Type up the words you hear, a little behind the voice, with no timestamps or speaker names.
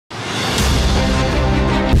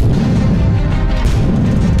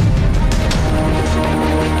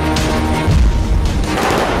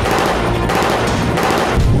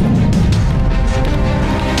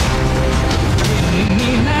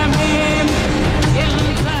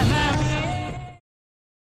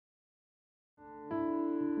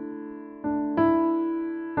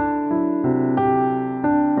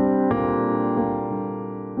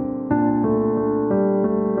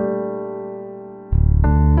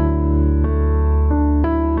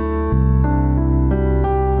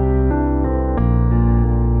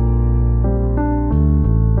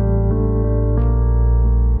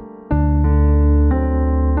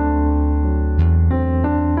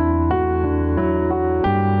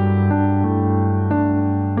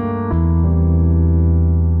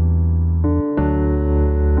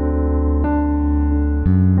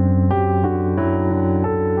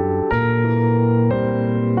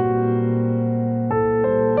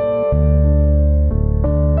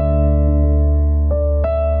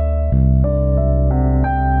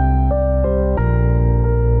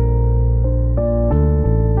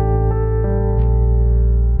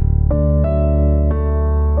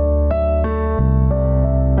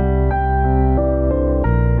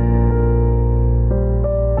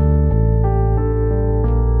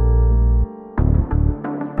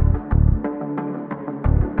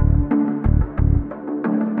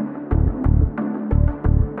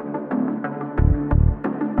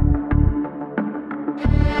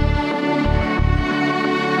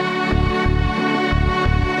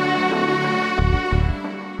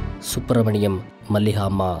சுப்பிரமணியம், மல்லிகா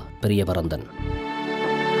அம்மா, பெரியபரந்தன்.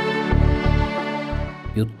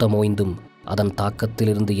 யுத்தம் ஓய்ந்தும் அதன்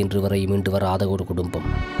தாக்கத்திலிருந்து இன்று வரை மீண்டு வராத ஒரு குடும்பம்.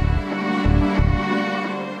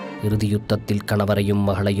 இறுதி யுத்தத்தில் கணவரையும்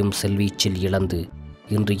மகளையும் செல்வீச்சில் இழந்து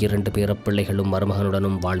இன்று 2 பேரப்பிள்ளைகளும்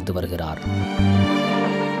மருமகனுடனும் வாழ்ந்து வருகிறார்.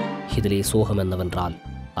 இதிலே சோகம் என்னவென்றால்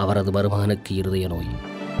அவரது மருமகனுக்கு இருதய நோய்.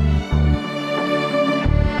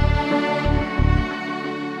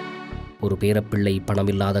 ஒரு பேரப்பிள்ளை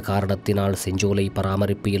பணமில்லாத காரணத்தினால் செஞ்சோலை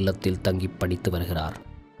பராமரிப்பு இல்லத்தில் தங்கி படித்து வருகிறார்.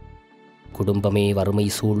 குடும்பமே வறுமை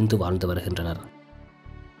சூழ்ந்து வாழ்ந்து வருகின்றனர்.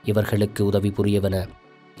 இவர்களுக்கு உதவி புரியவென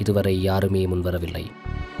இதுவரை யாருமே முன்வரவில்லை.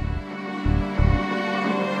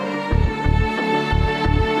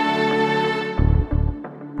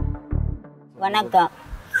 வணக்கம்.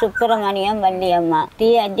 சுப்பிரமணியம், வள்ளியம்மா, டி.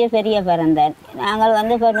 பெரியபரந்தன். நாங்கள்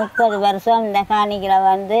இப்போ 30 வருஷம் இந்த காணிக்கில்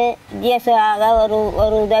ஜிஎஸ்ஆக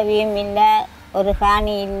ஒரு உதவியும் இல்லை, ஒரு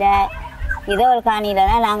காணி இல்லை. இதோ ஒரு காணியில்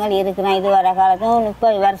தான் நாங்கள் இருக்கிறோம். இதுவரை காலத்துக்கும்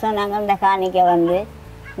 30 வருஷம் நாங்கள் இந்த காணிக்க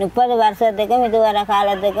 30 வருஷத்துக்கும் இதுவரை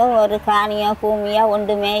காலத்துக்கும் ஒரு காணியோ பூமியோ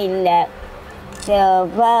ஒன்றுமே இல்லை.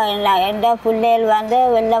 இப்போ எந்த பிள்ளைகள்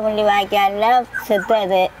வெள்ளை முள்ளி வாய்க்காலில்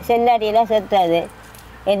செத்தது, செல்லடியில் செத்தது.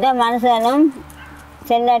 எந்த மனுஷனும்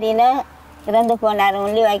செல்லடியில் இறந்து போனார்.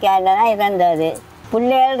 முள்ளி வாய்க்காலில் தான் இறந்தது.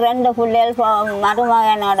 பிள்ளைகள் 2 பிள்ளைகள்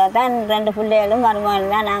மருமகனோட தான் 2 பிள்ளைகளும்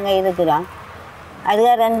மருமகன் தான் நாங்கள் இருக்கிறோம்.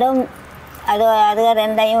 அதுக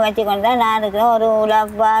ரெண்டையும் வச்சு கொண்டு தான் நான் இருக்கிறோம். ஒரு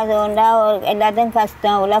உழைப்பா உண்டா எல்லாத்தையும்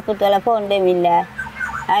கஷ்டம், உழைப்பு தொலைப்பு ஒன்றும் இல்லை.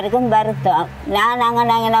 யாருக்கும் வருத்தம்.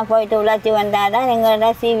 நாங்கள் போயிட்டு உழைச்சி வந்தால் தான்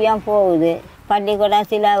எங்களோட சீவியம் போகுது. பள்ளிக்கூடம்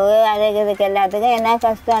செலவு இதுக்கு எல்லாத்துக்கும் என்ன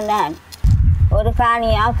கஷ்டம்தான். ஒரு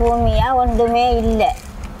காணியா பூமியா ஒன்றுமே இல்லை.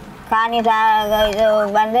 காணி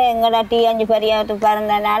இது எங்களோட டி.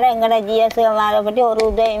 பிறந்தனால எங்களோட ஜிஎஸ் பற்றி ஒரு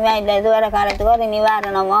உதவியுமே இல்லை. இதுவரை காலத்துக்கு ஒரு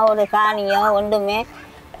நிவாரணமோ ஒரு காணியோ ஒன்றுமே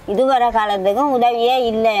இதுவரை காலத்துக்கும் உதவியே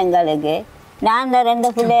இல்லை எங்களுக்கு. நான் இந்த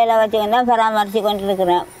 2 பிள்ளைகளை வச்சுக்கொண்டு தான் பராமரித்து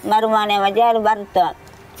கொண்டிருக்கிறேன். மருமகனை வச்சு அது வருத்தம்.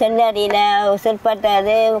 செல்லடியில்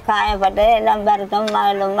செல்பட்டது, காயப்பட்டது எல்லாம் வருத்தம்.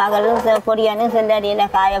 மகளும் பொடியனும்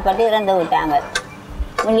செல்லடியில் காயப்பட்டு இறந்து விட்டாங்க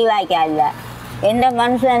முள்ளிவாய்க்காலில். எந்த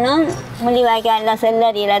மனுஷனும் முள்ளிவாய்க்காலில்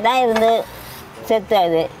செல்லடியில் தான் இருந்து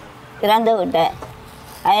செத்தது, இறந்து விட்டேன்.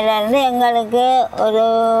 அதிலேருந்து எங்களுக்கு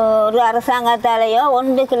ஒரு அரசாங்கத்தாலேயோ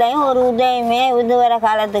ஒன்றுக்குள்ளேயும் ஒரு உதவியுமே இதுவரை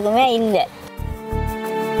காலத்துக்குமே இல்லை.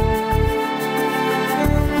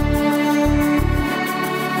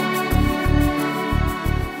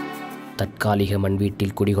 தற்காலிக மண்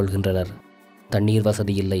வீட்டில் குடிகொள்கின்றனர். தண்ணீர்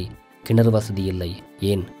வசதி இல்லை, கிணறு வசதி இல்லை,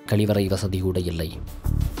 ஏன் கழிவறை வசதி கூட இல்லை.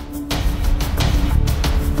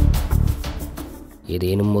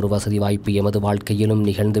 ஏதேனும் ஒரு வசதி வாய்ப்பு எமது வாழ்க்கையிலும்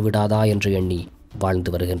நிகழ்ந்து விடாதா என்று எண்ணி வாழ்ந்து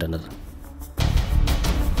வருகின்றனர்.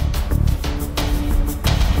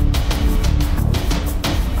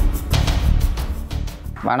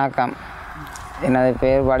 வணக்கம். எனது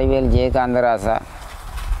பேர் வடிவேல் ஜே. காந்தராசா.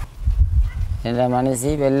 இந்த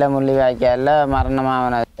மனுஷி வெள்ளை முள்ளி வாய்க்காலில்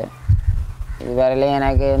மரணமானது. இதுவரையிலும்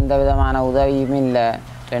எனக்கு எந்த விதமான உதவியும் இல்லை.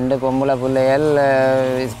 2 பொம்பளை பிள்ளைகள்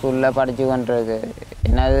ஸ்கூலில் படித்து கொண்டிருக்கு.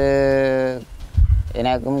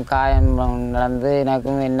 எனக்கும் காயம் நடந்து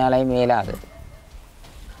எனக்கும் என்னாலையும் மேலாது.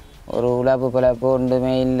 ஒரு உழைப்பு பிழைப்பு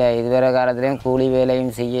ஒன்றுமே இல்லை. இதுவரை காலத்துலேயும் கூலி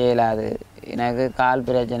வேலையும் செய்ய இயலாது. எனக்கு கால்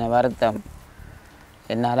பிரச்சனை, வருத்தம்.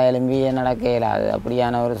 என்னால் எலும்பியே நடக்க இயலாது.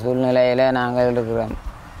 அப்படியான ஒரு சூழ்நிலையில் நாங்கள் இருக்கிறோம்.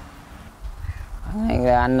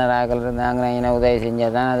 எங்கள் அண்ணராக்கள் இருந்தாங்க, என்ன உதவி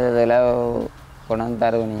செஞ்சால் தான் அது இதில் கொண்டு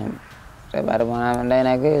தருவணியம். வருமானம்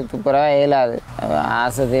எனக்கு துப்புரவாக இயலாது.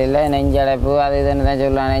 ஆசையில் நெஞ்சடைப்பு அது இதுன்னு தான்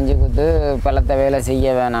சொல்லலாம். நெஞ்சு குத்து பழத்தை வேலை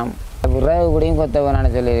செய்ய வேணாம், விறகு கூடியும் கொத்த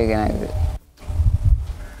வேணான்னு சொல்லியிருக்கேன். எனக்கு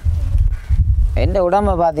எந்த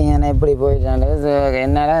உடம்பை பார்த்தீங்கன்னா எப்படி போயிட்டாங்க.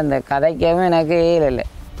 என்னால் இந்த கதைக்கவும் எனக்கு இயலலை.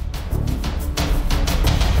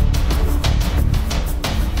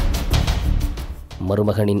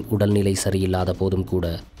 மருமகனின் உடல்நிலை சரியில்லாத போதும் கூட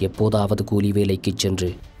எப்போதாவது கூலி வேலைக்கு சென்று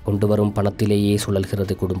கொண்டு வரும் பணத்திலேயே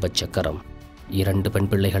சுழல்கிறது குடும்ப சக்கரம். 2 பெண்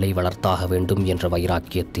பிள்ளைகளை வளர்த்தாக வேண்டும் என்ற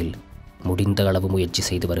வைராக்கியத்தில் முடிந்த அளவு முயற்சி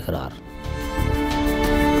செய்து வருகிறார்.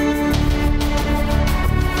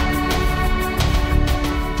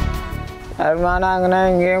 வருமானங்கன்னா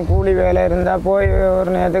இங்கேயும் கூலி வேலை இருந்தால் போய் ஒரு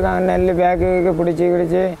நேரத்துக்கு அங்கே நெல் பேக்கு பிடிச்சி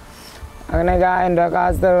அங்கே 1000 ரூபா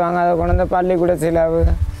காசு தருவாங்க. அதை கொண்டு வந்து பள்ளிக்கூட செலவு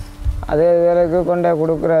அது இதுகளுக்கு கொண்டு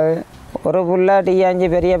கொடுக்குறது. ஒரு புள்ள டி.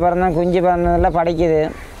 பெரிய பிறந்தான் குஞ்சு பிறந்ததில் படிக்குது.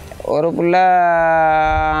 ஒரு புள்ள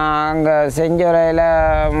அங்கே செஞ்சோலையில்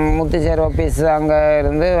முத்துச்சேர் ஆஃபீஸ் அங்கே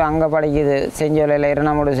இருந்து அங்கே படிக்குது. செஞ்சோலையில்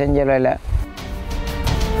இரணமூடு செஞ்சோலையில்.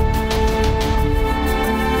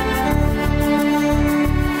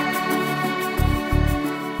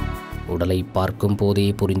 உடலை பார்க்கும் போதே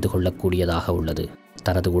புரிந்து கொள்ளக்கூடியதாக உள்ளது.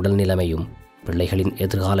 தனது உடல் நிலைமையும் பிள்ளைகளின்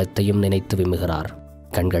எதிர்காலத்தையும் நினைத்து விம்முகிறார்.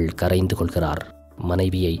 கண்கள் கரைந்து கொள்கிறார்.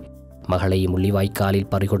 மனைவியை, மகளை முள்ளிவாய்க்காலில்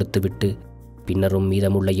பறிகொடுத்துவிட்டு பின்னரும்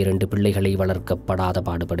மீதமுள்ள 2 பிள்ளைகளை வளர்க்கப்படாத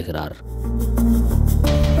பாடுபடுகிறார்.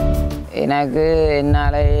 எனக்கு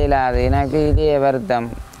என்னால் இயலாது. எனக்கு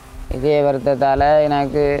இதே வருத்தத்தால்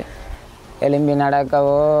எனக்கு எலும்பி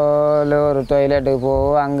நடக்கவோ இல்லை ஒரு டொய்லெட்டுக்கு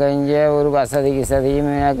போவோ அங்கே இங்கே ஒரு வசதியும்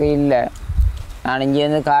எனக்கு இல்லை. நான்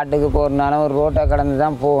இங்கேருந்து காட்டுக்கு போகிறனாலும் ஒரு ரோட்டை கடந்து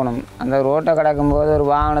தான் போகணும். அந்த ரோட்டை கடக்கும்போது ஒரு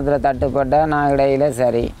வாகனத்தில் தட்டுப்பட்டால் நான் இடையில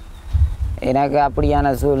சரி. எனக்கு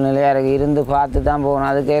அப்படியான சூழ்நிலையாக இருக்குது. இருந்து பார்த்து தான் போகணும்.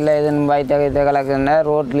 அதுக்கு எல்லாம் எதுன்னு வயிற்ற கலக்குன்னா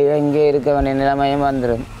ரோட்லேயே இங்கே இருக்க வேண்டிய நிலைமையும்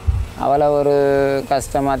வந்துடும். அவ்வளோ ஒரு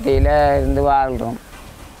கஷ்டமத்தியில் இருந்து வாழ்கிறோம்.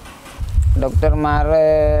 டாக்டர்மார்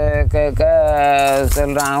கேட்க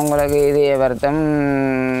சொல்கிறான், அவங்களுக்கு இதய வருத்தம்,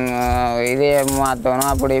 இதய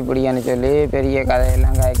மாற்றணும் அப்படி இப்படின்னு சொல்லி பெரிய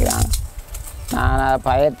கதையெல்லாம் காய்க்கிறாங்க. நான்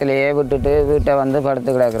பயத்திலேயே விட்டுட்டு வீட்டை வந்து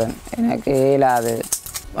படுத்து கிடக்குறேன். எனக்கு இயலாது.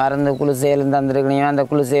 மருந்து குளிசையிலும் தந்துருக்கணையும் அந்த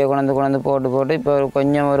குளிசையை கொண்டு போட்டு இப்போ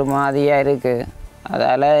கொஞ்சம் ஒரு மாதிரியாக இருக்குது.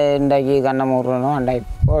 அதால் இன்றைக்கு கண்ணை மூடணும்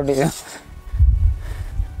அன்றைக்கு போட்டு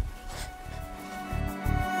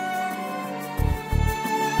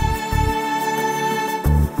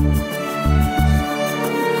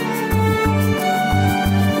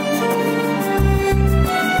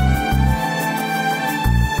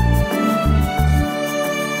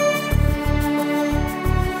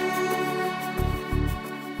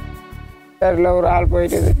பேரில் ஒரு ஆள்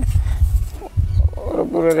போயிட்டுது. ஒரு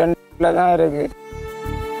 2 தான் இருக்குது.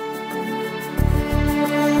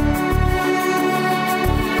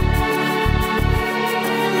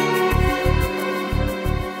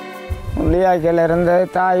 முள்ளியாய்க்கையில் இருந்தது.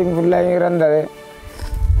 தாயும் பிள்ளையும் இருந்தது.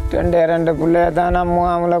 2 பிள்ளைய தான் நம்ம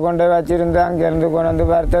முகாமில் கொண்டு வச்சுருந்து அங்கேருந்து கொண்டு வந்து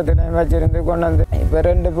வருத்தத்துலையும் வச்சுருந்து கொண்டு வந்து இப்போ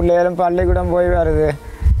 2 பிள்ளைகளும் பள்ளிக்கூடம் போய் வருது.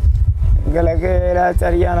 எங்களுக்கு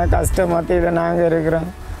சரியான கஷ்டம் மத்தியில் நாங்கள் இருக்கிறோம்.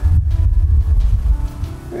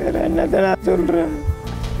 வேறு என்னத்தை நான் சொல்கிறேன்.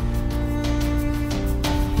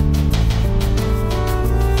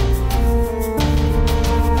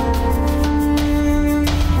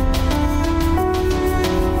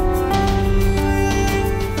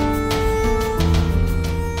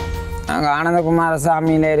 நாங்கள்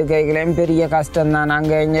ஆனந்தகுமாரசாமியில் இருக்கைகளையும் பெரிய கஷ்டம்தான்.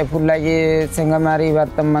 நாங்கள் இங்கே பிள்ளைக்கு செங்கமாரி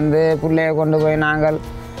வருத்தம் வந்து பிள்ளையை கொண்டு போய் நாங்கள்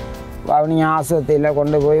வவுனியா ஆஸ்பத்திரியில்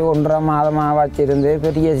கொண்டு போய் 1.5 மாதமாக வச்சிருந்து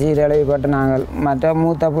பெரிய சீரழிவுப்பட்டு நாங்கள். மற்ற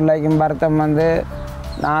மூத்த பிள்ளைக்கும் வருத்தம் வந்து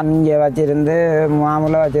நான் இங்கே வச்சிருந்து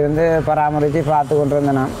மாமூலில் வச்சிருந்து பராமரித்து பார்த்து கொண்டு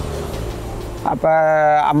இருந்தேன் நான். அப்போ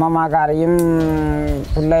அம்மாக்காரையும்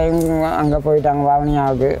பிள்ளையும் அங்கே போயிட்டாங்க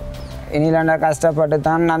வவுனியாவுக்கு. இனிலாண்ட கஷ்டப்பட்டு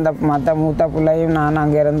தான் அந்த மற்ற மூத்த பிள்ளையும் நான்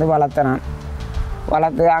அங்கேருந்து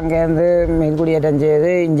வளர்த்து அங்கேருந்து மீள்குடியேற்றம்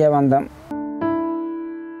செய்து இங்கே வந்தோம்.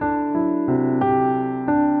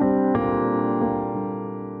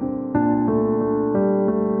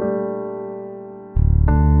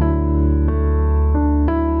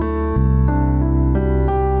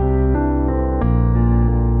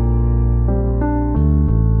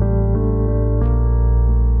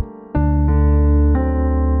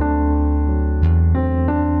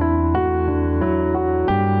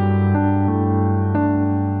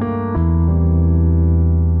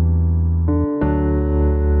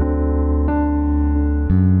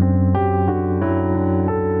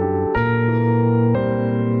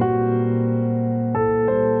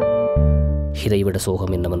 இதைவிட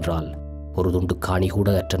சோகம் என்னவென்றால் ஒரு துண்டு காணி கூட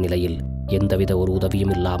அற்ற நிலையில் எந்தவித ஒரு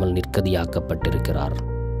உதவியும் இல்லாமல் நிற்கதியாக்கப்பட்டிருக்கிறார்.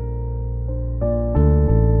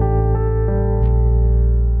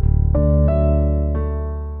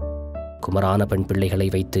 குமரான பெண் பிள்ளைகளை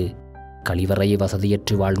வைத்து கழிவறை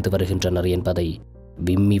வசதியற்று வாழ்ந்து வருகின்றனர் என்பதை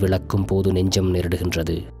விம்மி விளக்கும் போது நெஞ்சம்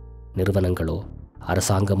நெருடுகின்றது. நிறுவனங்களோ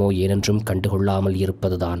அரசாங்கமோ ஏனென்றும் கண்டுகொள்ளாமல்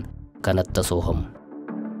இருப்பதுதான் கனத்த சோகம்.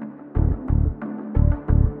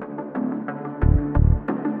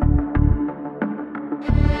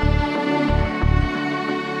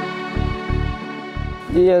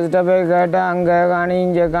 ஜிஎஸ்கிட்ட போய் கேட்டால் அங்கே காணி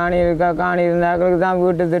இங்கே காணி இருக்கா, காணி இருந்தாக்களுக்கு தான்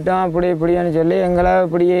வீட்டு திட்டம் அப்படி இப்படின்னு சொல்லி எங்களை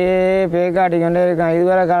இப்படியே போய் காட்டிக்கொண்டே இருக்கோம்.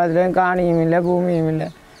 இதுவரை காலத்துலேயும் காணியும் இல்லை பூமியும் இல்லை.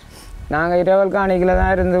 நாங்கள் இரவல் காணிக்கில்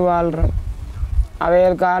தான் இருந்து வாழ்கிறோம்.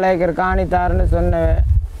 அவையல் 4 ஏக்கர் காணி தாருன்னு சொன்னவே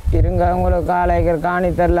இருங்க உங்களுக்கு 4 ஏக்கர்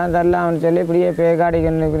காணி தரலாம்னு சொல்லி இப்படியே போய்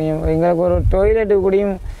காட்டிக்கொண்டு இருக்கணும். எங்களுக்கு ஒரு டொய்லெட்டு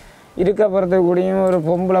கூடியும் இருக்க போகிறதுக்கு கூடியும் ஒரு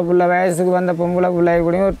பொம்பளை பிள்ளை வயசுக்கு வந்த பொம்பளை பிள்ளை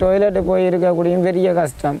கூடியும் ஒரு டொய்லெட்டு போய் இருக்கக்கூடியும் பெரிய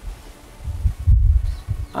கஷ்டம்.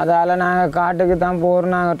 அதால் நாங்கள் காட்டுக்கு தான்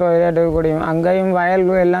போகிறோம். நாங்கள் டொய்லெட்டுக்கு கூடியும் அங்கேயும் வயல்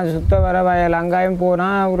எல்லாம் சுத்த வர வயல் அங்கேயும்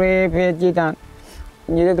போனால் ஒரே பேச்சு தான்.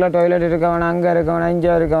 இதுக்குள்ள டொய்லெட் இருக்கவனா, அங்கே இருக்கவனா,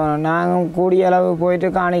 இங்கே இருக்கவனா. நாங்கள் கூடிய அளவு போயிட்டு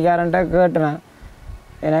காணிக்காரன்ட்ட கேட்டுனேன்.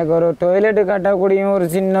 எனக்கு ஒரு டொய்லெட்டு கட்டக்கூடியும் ஒரு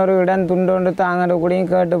சின்ன ஒரு இடம் துண்டு ஒன்று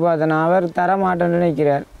தாங்கக்கூடியும் கேட்டு பார்த்தேன். அவர் தர மாட்டேன்னு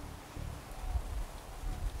நினைக்கிறார்.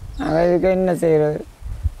 நாங்கள் இதுக்கு என்ன செய்கிறது?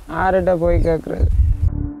 யார்கிட்ட போய் கேட்குறது?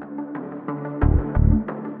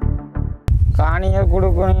 காணியை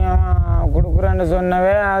கொடுக்குறேன்னு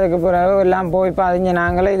சொன்னவே அதுக்கு பிறகு எல்லாம் போய் பதிஞ்சு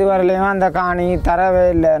நாங்களே இதுவரையிலையும் அந்த காணி தரவே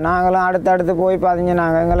இல்லை. நாங்களும் அடுத்தடுத்து போய் பதிஞ்சு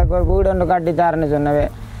நாங்கள் எங்களுக்கு ஒரு வீடு ஒன்று கட்டித்தாருன்னு சொன்னவே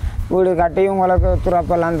வீடு கட்டி உங்களுக்கு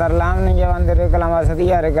துறப்பெல்லாம் தரலாம், நீங்கள் வந்து இருக்கலாம்,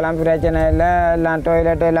 வசதியாக இருக்கலாம், பிரச்சனை இல்லை, எல்லாம்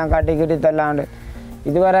டொய்லெட்டு எல்லாம் கட்டி தரலாம்னு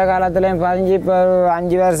இதுவரை காலத்துலேயும் பதிஞ்சு இப்போ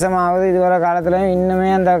 5 வருஷம் ஆகுது. இதுவரை காலத்துலேயும்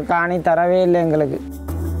இன்னுமே அந்த காணி தரவே இல்லை எங்களுக்கு.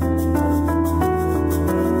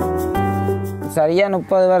 சரியாக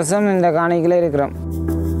 30 வருஷம் இந்த காணிக்குள்ளே இருக்கிறோம்.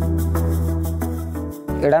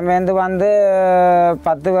 இடம்பெயர்ந்து வந்து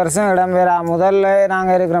 10 வருஷம் இடம்பெயரா முதல்ல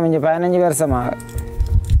நாங்கள் இருக்கிறோம். இங்கே 15 வருஷமாக.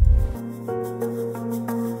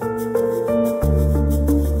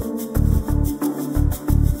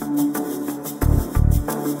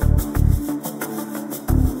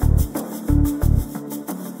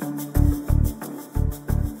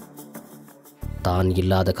 தான்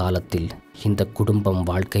இல்லாத காலத்தில் இந்த குடும்பம்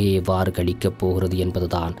வாழ்க்கையை எவ்வாறு கழிக்கப் போகிறது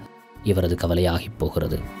என்பதுதான் இவரது கவலையாகிப்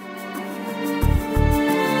போகிறது.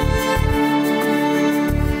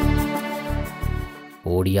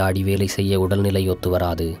 ஓடியாடி வேலை செய்ய உடல்நிலை ஒத்து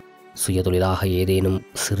வராது. சுயதொழிலாக ஏதேனும்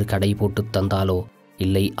சிறு கடை போட்டு தந்தாலோ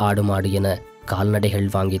இல்லை ஆடு மாடு என கால்நடைகள்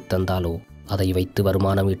வாங்கித் தந்தாலோ அதை வைத்து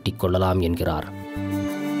வருமானம் ஈட்டிக் கொள்ளலாம் என்கிறார்.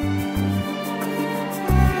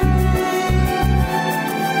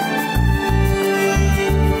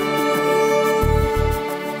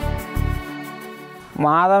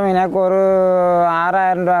 மாதம் எனக்கு ஒரு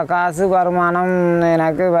 6000 ரூபா காசு வருமானம்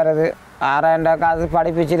எனக்கு வருது. 6000 ரூபா காசு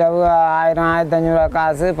படிப்பு செலவு, 1000 1500 ரூபா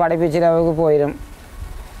காசு படிப்பு செலவுக்கு போயிடும்.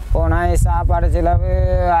 போனால் சாப்பாடு செலவு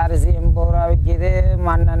அரிசி 80 ரூபா விற்கிது,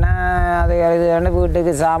 மண்ணெண்ணெய் அது எழுதுன்னு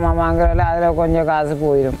வீட்டுக்கு சாமான் வாங்குறதில்ல, அதில் கொஞ்சம் காசு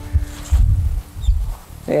போயிடும்.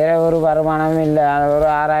 வேறு ஒரு வருமானமும் இல்லை. அது ஒரு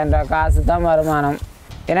 6000 ரூபா காசு தான் வருமானம்.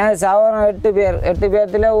 ஏன்னா சவரம் 8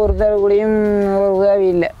 பேர்த்தில் ஒருத்தர் கூடயும் ஒரு உதவி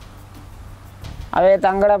இல்லை. அவை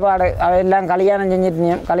தங்கட பாடு, அவையெல்லாம் கல்யாணம்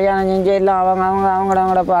செஞ்சுட்டு கல்யாணம் செஞ்சு எல்லாம்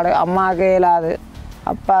அவங்களோட பாடு. அம்மாவுக்கு இயலாது,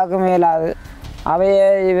 அப்பாவுக்கு மேலாது. அவையே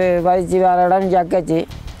வரிச்சு வேறு இடம் சக்கச்சி.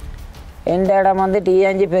 எந்த இடம் வந்து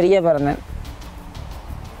டீயாஞ்சி பெரிய பிறந்தேன்.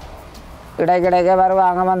 கிடைக்க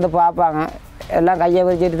வருவாங்க, வந்து பார்ப்பாங்க, எல்லாம் கையை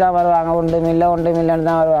பிரிச்சுட்டு தான் வருவாங்க. ஒன்றுமில்லைன்னு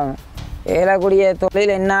தான் வருவாங்க. ஏறக்கூடிய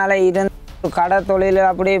தொழில் என்னால் இருந்து கடை தொழில்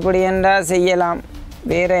அப்படி இப்படி என்றால் செய்யலாம்.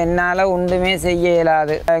 வேறு என்னால் ஒன்றுமே செய்ய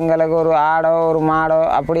இயலாது. எங்களுக்கு ஒரு ஆடோ ஒரு மாடோ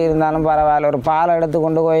அப்படி இருந்தாலும் பரவாயில்ல. ஒரு பால் எடுத்து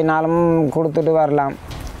கொண்டு போயினாலும் கொடுத்துட்டு வரலாம்.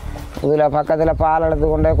 இதில் பக்கத்தில் பால் எடுத்து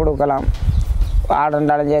கொண்டே கொடுக்கலாம்.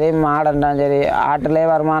 ஆடுண்டாலும் சரி மாடுண்டாலும் சரி. ஆட்டிலே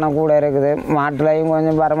வருமானம் கூட இருக்குது, மாட்டிலையும்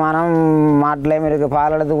கொஞ்சம் வருமானம் மாட்டிலையும் இருக்குது.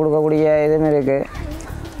 பால் எடுத்து கொடுக்கக்கூடிய இதுவும் இருக்குது.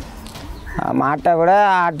 மாட்டை விட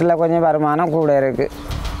ஆட்டில் கொஞ்சம் வருமானம் கூட இருக்குது.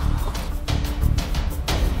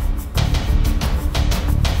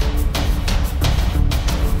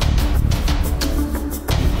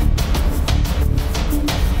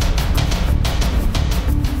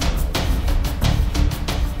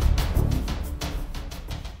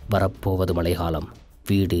 வரப்போவது மழைக்காலம்.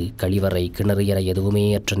 வீடு, கழிவறை, கிணறு என எதுவுமே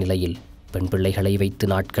அற்ற நிலையில் பெண் பிள்ளைகளை வைத்து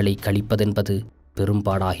நாட்களை கழிப்பதென்பது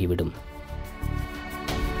பெரும்பாடாகிவிடும்.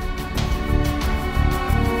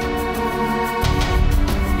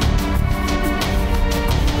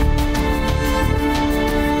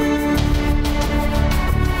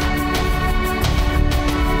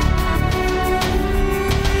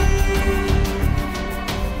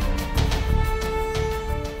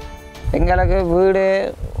 எங்களுக்கு வீடு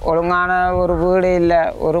ஒழுங்கான ஒரு வீடு இல்லை.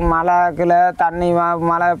 ஒரு மழைக்குள்ள தண்ணி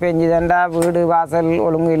மழை பெஞ்சுதண்டா வீடு வாசல்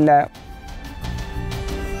ஒழுங்கு இல்லை.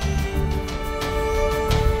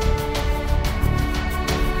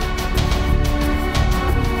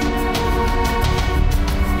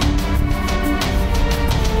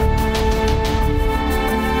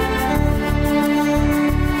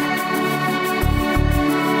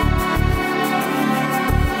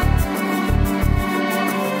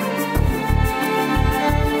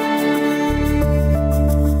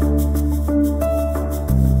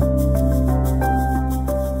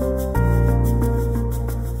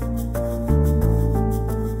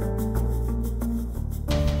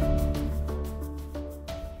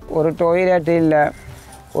 ஒரு டொய்லெட் இல்லை,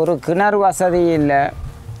 ஒரு கிணறு வசதி இல்லை.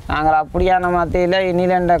 நாங்கள் அப்படியான மத்தியில்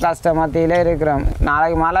இனிலண்ட கஷ்ட மத்தியில் இருக்கிறோம்.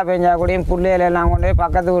 நாளைக்கு மழை பெஞ்சா கூடயும் பிள்ளைகளெல்லாம் கொண்டு போய்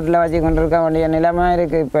பக்கத்து வீட்டில் வச்சு கொண்டு இருக்க வேண்டிய நிலைமை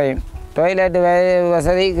இருக்குது. இப்போயும் டொய்லெட்டு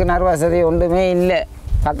வசதி கிணறு வசதி ஒன்றுமே இல்லை.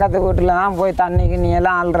 பக்கத்து வீட்டில் தான் போய் தண்ணி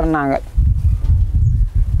கிண்ணியெல்லாம் அள்ளுறோம். நாங்கள்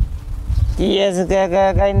ஜிஎஸ்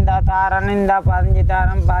கேட்க இந்த தாரன் இந்த 15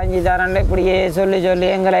 தரன் இப்படியே சொல்லி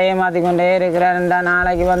எங்களை ஏமாற்றி கொண்டே இருக்கிறார். இந்த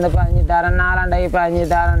நாளைக்கு வந்து 15 தரன், நாளாண்டைக்கு 15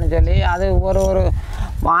 தரன்னு சொல்லி அது ஒரு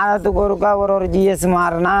மாதத்துக்கு ஒருக்கா ஒரு ஜிஎஸ்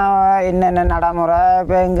மாறுனா என்னென்ன நடைமுறை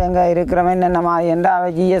இப்போ எங்கெங்கே இருக்கிறவன் என்னென்ன மாதிரி என்று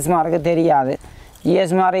அவன் ஜிஎஸ் மாருக்கு தெரியாது.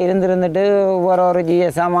 ஜிஎஸ் மாறி இருந்துட்டு ஒரு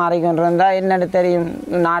ஜிஎஸ்ஸாக மாறிக்கொண்டு இருந்தால் என்னென்னு தெரியும்,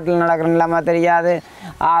 நாட்டில் நடக்கிற நிலைமை தெரியாது,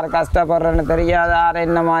 யார் கஷ்டப்படுறேன்னு தெரியாது, யார்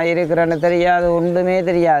என்ன மாதிரி இருக்கிறேன்னு தெரியாது, ஒன்றுமே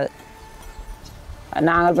தெரியாது.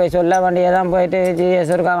 நாங்கள் போய் சொல்ல வேண்டியதான் போயிட்டு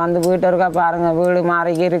ஜிஎஸ் இருக்கா வந்து வீட்டு இருக்கா பாருங்கள், வீடு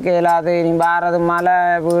மாறிக்கி இருக்க இல்லாது, நீ பாரது மலை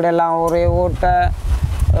வீடெல்லாம் ஒரே ஓட்ட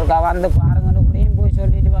இருக்கா வந்து பாருங்கன்னு கூடயும் போய்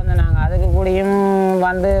சொல்லிட்டு வந்தோம். நாங்கள் அதுக்கு கூடயும்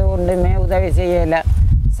வந்து ஒன்றுமே உதவி செய்யலை.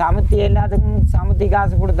 சமுத்தி எல்லாத்துக்கும் சமுத்தி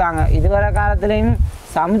காசு கொடுத்தாங்க. இதுவரை காலத்துலேயும்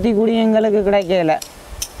சமுத்தி கூடியும் எங்களுக்கு கிடைக்கல.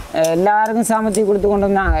 எல்லாருக்கும் சமுத்தி கொடுத்து கொண்டு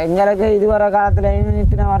வந்தாங்க. எங்களுக்கு இதுவரை காலத்துலேயும்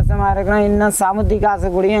இத்தனை வருஷமாக இருக்கிறோம், இன்னும் சமுத்தி காசு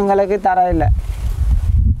கூடியும் எங்களுக்கு தர இல்லை.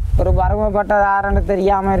 ஒரு பருவப்பட்ட ஆரண்டு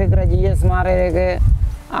தெரியாமல் இருக்கிற ஜிஎஸ் மாதிரி இருக்குது,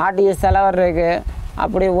 ஆர்டிஎஸ் தலைவர் இருக்குது,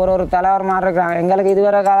 அப்படி ஒரு தலைவர் மாதிரி இருக்கிறாங்க. எங்களுக்கு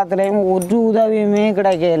இதுவரை காலத்துலேயும் ஒரு உதவியுமே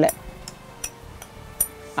கிடைக்கல.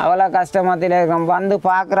 அவ்வளோ கஷ்டமத்தில் இருக்கோம். வந்து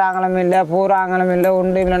பார்க்குறாங்களும் இல்லை, போகிறாங்களும் இல்லை,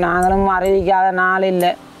 ஒன்றும் இல்லை. நாங்களும் அறிவிக்காத நாள்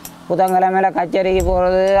இல்லை. புதன்கிழமையில் கச்சேரிக்கு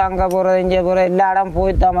போகிறது, அங்கே போகிறது, இங்கே போகிறது, எல்லா இடம்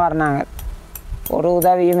போய்த்தான் மாறினாங்க. ஒரு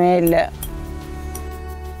உதவியுமே இல்லை.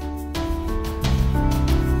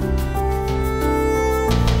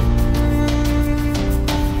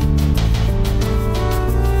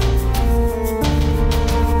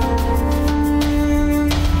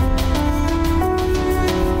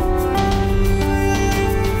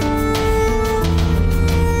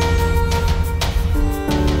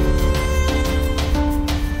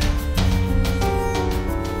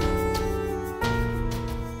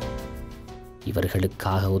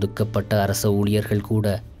 இவர்களுக்காக ஒதுக்கப்பட்ட அரச ஊழியர்கள் கூட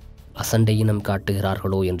அசண்டை இனம்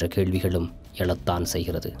காட்டுகிறார்களோ என்ற கேள்விகளும் எழத்தான்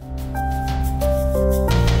செய்கிறது.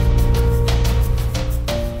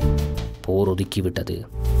 போர் ஒதுக்கிவிட்டது.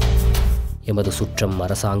 எமது சுற்றம்,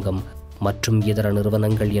 அரசாங்கம் மற்றும் இதர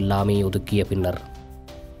நிறுவனங்கள் எல்லாமே ஒதுக்கிய பின்னர்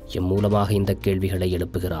எம் மூலமாக இந்த கேள்விகளை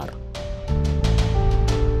எழுப்புகிறார்.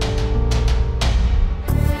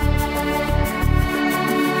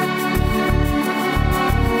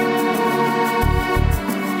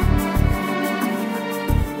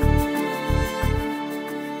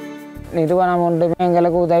 நிறுவனம் ஒன்றுமே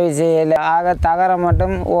எங்களுக்கு உதவி செய்யலை. ஆக தகரம்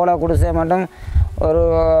மட்டும் ஓலை குடிசை மட்டும் ஒரு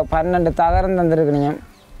 12 தகரம் தந்துருக்குறீங்க.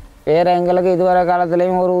 வேறு எங்களுக்கு இதுவரை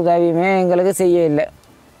காலத்துலேயும் ஒரு உதவியுமே எங்களுக்கு செய்ய இல்லை.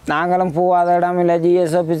 நாங்களும் போகாத இடம் இல்லை.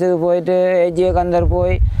 ஜிஎஸ் ஆஃபீஸுக்கு போயிட்டு ஏஜிஏ கந்தர்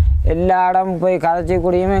போய் எல்லா இடமும் போய்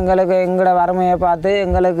கதைச்சிக்கூடியும் எங்களுக்கு எங்களோட வறுமையை பார்த்து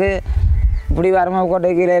எங்களுக்கு இப்படி வறுமை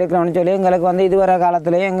கோட்டை கீழே இருக்கிறோம்னு சொல்லி எங்களுக்கு வந்து இதுவரை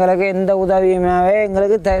காலத்துலேயும் எங்களுக்கு எந்த உதவியுமே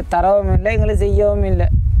எங்களுக்கு தரவும் இல்லை, எங்களுக்கு செய்யவும் இல்லை.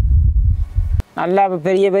 நல்லா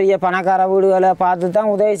பெரிய பெரிய பணக்கார வீடுகளை பார்த்து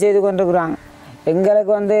தான் உதவி செய்து கொண்டிருக்குறாங்க.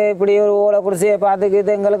 எங்களுக்கு வந்து இப்படி ஒரு ஓலை குடிசையை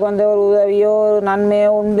பார்த்துக்கிட்டு எங்களுக்கு வந்து ஒரு உதவியோ ஒரு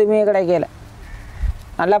நன்மையோ ஒன்றுமே கிடைக்கல.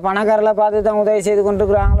 நல்லா பணக்காரர்களை பார்த்து தான் உதவி செய்து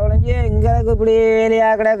கொண்டிருக்குறாங்களோ ஒழிஞ்சு எங்களுக்கு இப்படி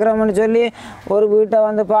வேலையாக கிடக்கிறோம்னு சொல்லி ஒரு வீட்டை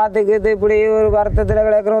வந்து பார்த்துக்கிட்டு இப்படி ஒரு வருத்தத்தில்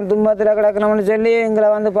கிடக்கிறோம், துன்பத்தில் கிடக்கிறோம்னு சொல்லி எங்களை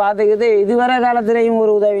வந்து பார்த்துக்கிட்டு இதுவரை காலத்துலேயும்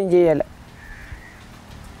ஒரு உதவியும் செய்யலை.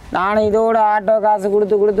 நானும் இதோட ஆட்டோ காசு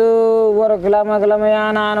கொடுத்து ஒரு கிழமையாக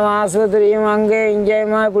நானும் ஆஸ்பத்திரியும் அங்கே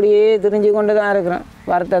இங்கேயுமா இப்படியே திரிஞ்சு கொண்டு தான் இருக்கிறேன்.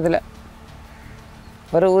 வருத்தத்தில்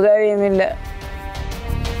ஒரு உதவியும் இல்லை.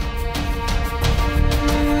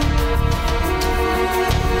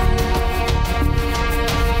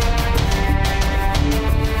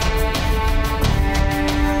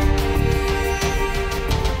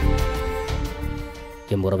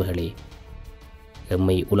 எம் உறவுகளே,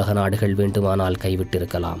 எம்மை உலக நாடுகள் வேண்டுமானால்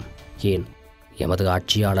கைவிட்டிருக்கலாம். ஏன் எமது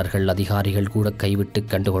ஆட்சியாளர்கள், அதிகாரிகள் கூட கைவிட்டு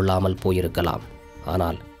கண்டுகொள்ளாமல் போயிருக்கலாம்.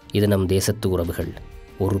 ஆனால் இது நம் தேசத்து உறவுகள்.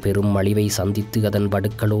 ஒரு பெரும் அழிவை சந்தித்து அதன்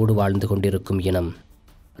வடுக்களோடு வாழ்ந்து கொண்டிருக்கும் இனம்.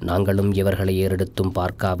 நாங்களும் இவர்களை ஏறெடுத்தும்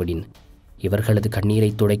பார்க்காவிடின், இவர்களது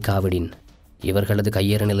கண்ணீரை துடைக்காவிடின், இவர்களது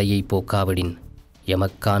கையறு நிலையை போக்காவிடின்,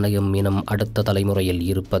 எமக்கான எம் இனம் அடுத்த தலைமுறையில்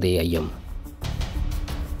இருப்பதே ஐயம்.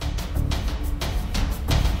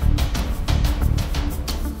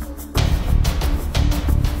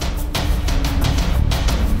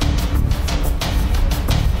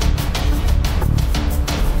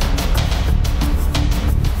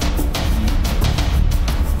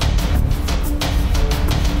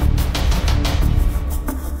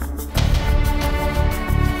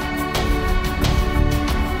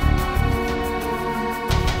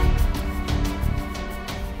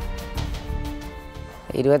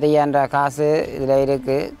 $25,000 காசு இதில்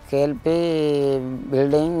இருக்குது. கேள்வி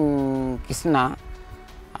பில்டிங் கிருஷ்ணா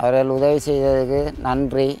அவர்கள் உதவி செய்ததுக்கு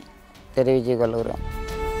நன்றி தெரிவித்துக் கொள்கிறோம்.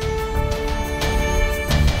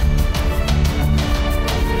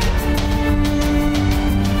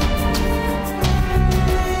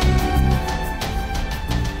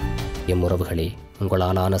 எம் உறவுகளே,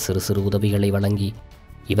 உங்களாலான சிறு சிறு உதவிகளை வழங்கி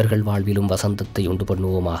இவர்கள் வாழ்விலும் வசந்தத்தை உண்டு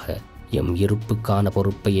பண்ணுவோமாக. எம் இருப்புக்கான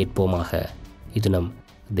பொறுப்பை ஏற்போமாக. இது நம்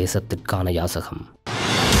தேசத்திற்கான யாசகம்.